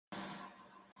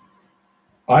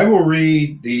I will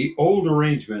read the old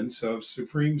arrangements of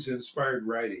Supreme's inspired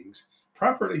writings,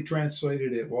 properly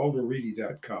translated at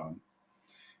walterreedy.com,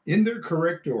 in their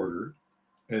correct order,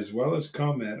 as well as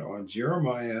comment on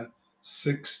Jeremiah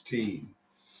 16.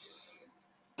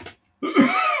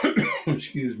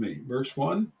 Excuse me. Verse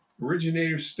 1,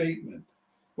 originator's statement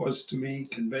was to me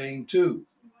conveying two.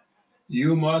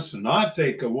 You must not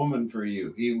take a woman for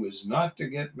you. He was not to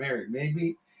get married.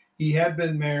 Maybe he had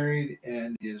been married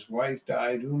and his wife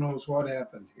died. Who knows what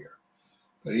happened here?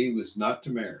 But he was not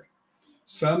to marry.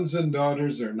 Sons and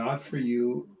daughters are not for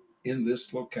you in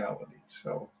this locality.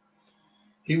 So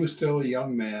he was still a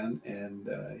young man, and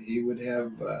he would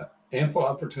have ample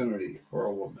opportunity for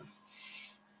a woman.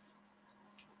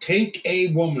 Take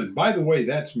a woman. By the way,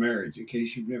 that's marriage, in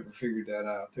case you've never figured that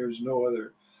out. There's no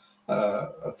other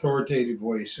authoritative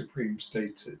way Supreme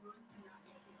states it.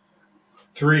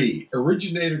 3,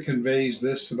 originator conveys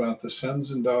this about the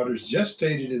sons and daughters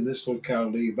gestated in this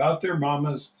locality, about their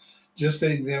mamas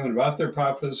gestating them, and about their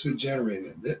papas who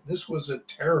generated them. This was a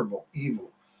terrible,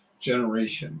 evil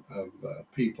generation of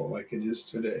people like it is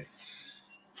today.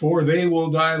 4, they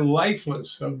will die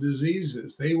lifeless of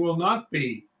diseases. They will not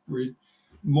be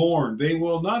mourned. They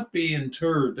will not be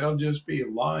interred. They'll just be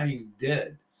lying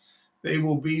dead. They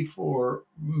will be for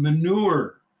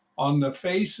manure on the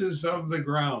faces of the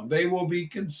ground. They will be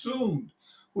consumed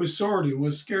with sword and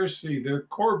with scarcity. Their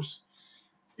corpse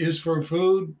is for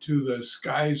food to the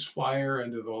sky's flyer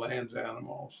and to the land's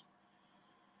animals.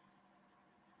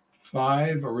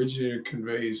 5, originator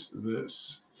conveys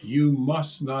this. You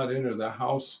must not enter the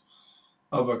house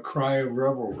of a cry of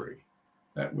revelry.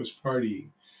 That was partying.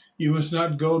 You must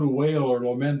not go to wail or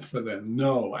lament for them.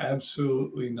 No,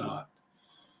 absolutely not.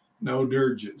 No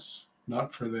dirges,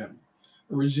 not for them.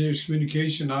 Originator's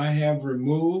communication, I have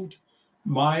removed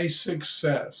my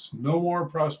success. No more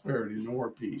prosperity, no more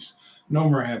peace, no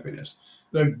more happiness.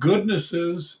 The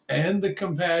goodnesses and the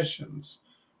compassions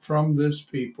from this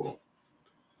people.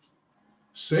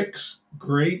 6,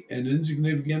 great and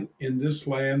insignificant in this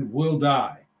land will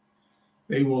die.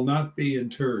 They will not be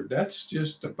interred. That's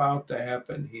just about to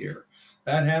happen here.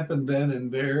 That happened then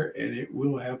and there, and it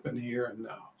will happen here and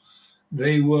now.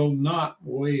 They will not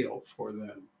wail for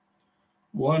them.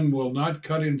 One will not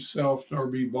cut himself nor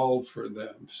be bald for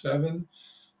them. 7,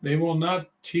 they will not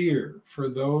tear for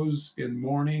those in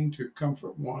mourning to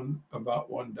comfort one about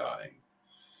one dying.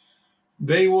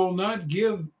 They will not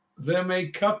give them a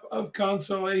cup of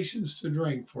consolations to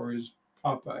drink for his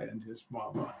papa and his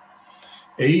mama.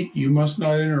 8, you must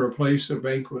not enter a place of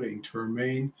banqueting to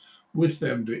remain with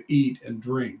them to eat and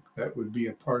drink. That would be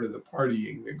a part of the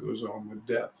partying that goes on with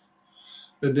death.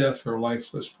 The death or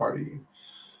lifeless partying.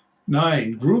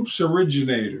 9, groups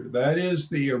originator. That is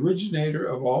the originator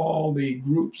of all the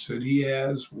groups that he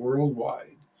has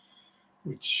worldwide,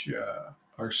 which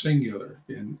are singular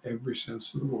in every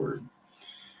sense of the word.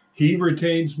 He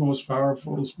retains most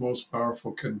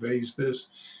powerful conveys this.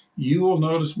 You will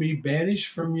notice me banish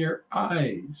from your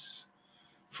eyes,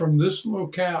 from this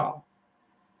locale.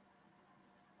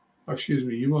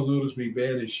 You will notice me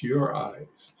banish your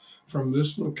eyes from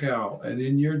this locale, and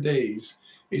in your days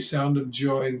a sound of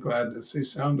joy and gladness, a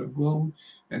sound of gloom,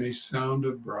 and a sound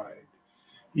of bride.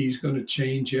 He's going to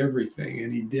change everything,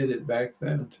 and he did it back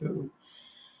then too.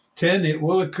 10, it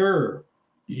will occur.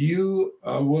 You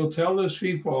will tell this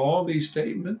people all these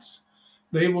statements.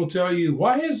 They will tell you,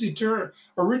 why has the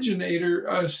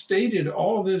originator stated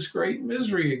all this great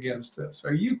misery against us?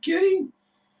 Are you kidding?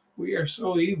 We are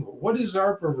so evil. What is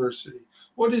our perversity?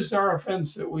 What is our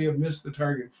offense that we have missed the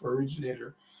target for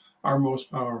originator, our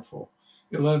most powerful?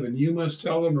 11, you must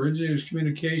tell them originator's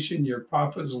communication, your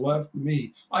papas left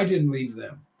me. I didn't leave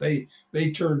them. They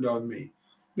turned on me.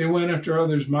 They went after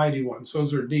others mighty ones.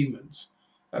 Those are demons.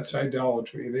 That's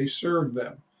idolatry. They served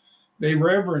them. They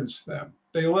reverenced them.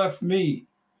 They left me.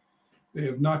 They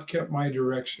have not kept my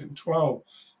direction. 12,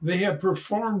 they have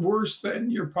performed worse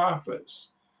than your papas.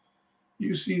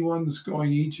 You see ones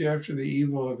going each after the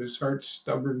evil of his heart's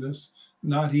stubbornness,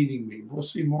 not heeding me. We'll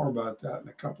see more about that in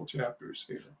a couple chapters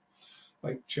here,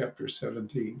 like chapter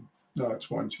 17. No, it's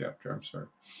one chapter, I'm sorry.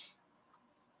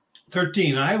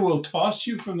 13, I will toss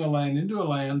you from the land into a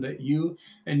land that you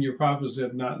and your papas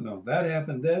have not known. That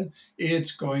happened then.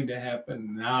 It's going to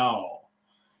happen now.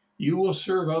 You will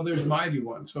serve others mighty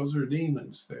ones. Those are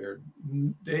demons there,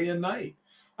 day and night.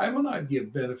 I will not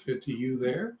give benefit to you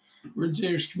there.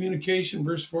 Originator's communication,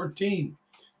 verse 14.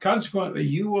 Consequently,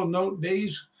 you will note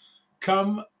days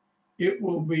come, it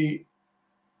will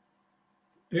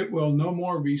no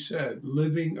more be said,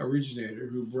 living originator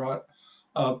who brought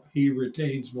up, he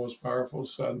retains most powerful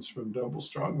sons from double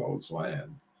strongholds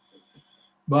land.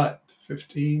 But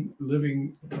 15,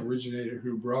 living originator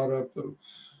who brought up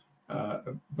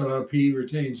he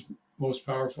retains most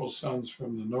powerful sons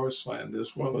from the Northland,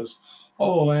 as well as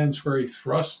all the lands where he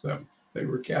thrust them. They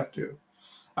were captive.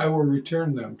 I will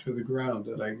return them to the ground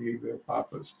that I gave their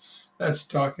papas. That's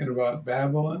talking about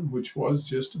Babylon, which was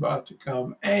just about to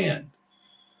come, and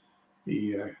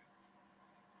the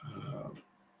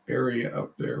area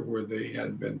up there where they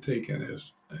had been taken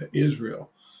as Israel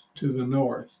to the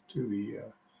north, to the,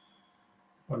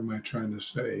 what am I trying to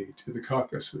say, to the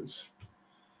Caucasus.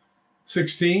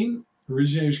 16,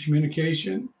 originator's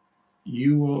communication.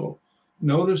 You will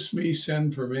notice me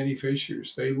send for many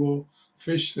fishers. They will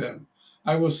fish them.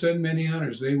 I will send many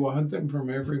hunters. They will hunt them from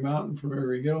every mountain, from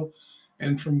every hill,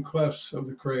 and from clefts of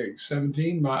the crags.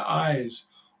 17, my eyes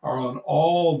are on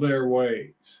all their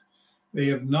ways. They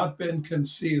have not been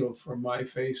concealed from my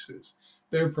faces.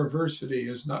 Their perversity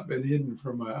has not been hidden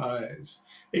from my eyes.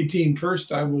 18,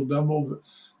 first I will double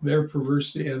their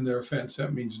perversity and their offense.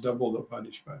 That means double the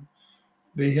punishment.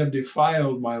 They have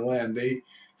defiled my land. They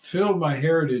filled my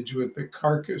heritage with the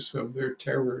carcass of their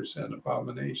terrors and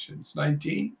abominations.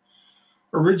 19,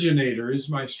 originator is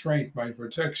my strength, my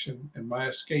protection, and my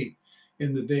escape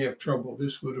in the day of trouble.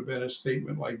 This would have been a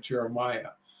statement like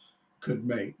Jeremiah could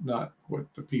make, not what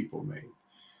the people made.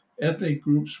 Ethnic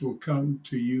groups will come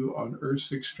to you on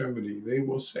earth's extremity. They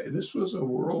will say, this was a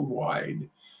worldwide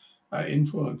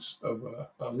influence of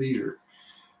a leader.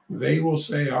 They will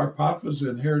say, our papas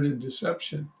inherited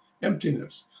deception,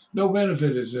 emptiness. No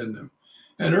benefit is in them.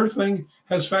 An earthling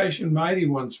has fashioned mighty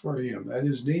ones for him, that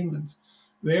is, demons.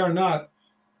 They are not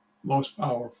most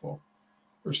powerful.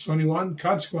 Verse 21,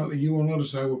 consequently, you will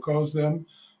notice I will cause them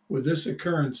with this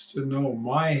occurrence to know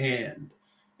my hand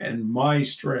and my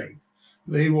strength.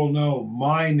 They will know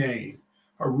my name,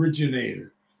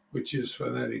 originator, which is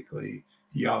phonetically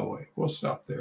Yahweh. We'll stop there.